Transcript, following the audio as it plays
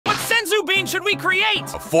Senzu bean should we create?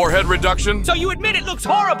 A forehead reduction? So you admit it looks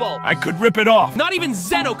horrible! I could rip it off. Not even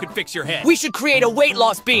Zeno could fix your head. We should create a weight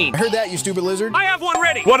loss bean. I heard that, you stupid lizard. I have one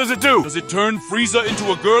ready! What does it do? Does it turn Frieza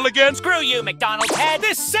into a girl again? Screw you, McDonald's head!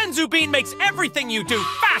 This Senzu bean makes everything you do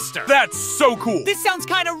faster! That's so cool! This sounds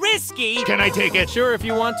kinda risky! Can I take it? Sure, if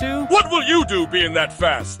you want to. What will you do being that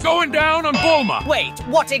fast? Going down on Bulma. Wait,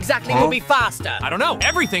 what exactly will be faster? I don't know,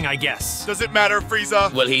 everything I guess. Does it matter,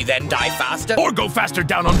 Frieza? Will he then die faster? Or go faster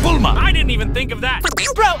down on Bulma. I didn't even think of that!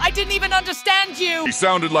 Bro, I didn't even understand you! He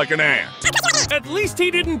sounded like an ant. At least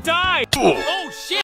he didn't die! Fool. Oh shit!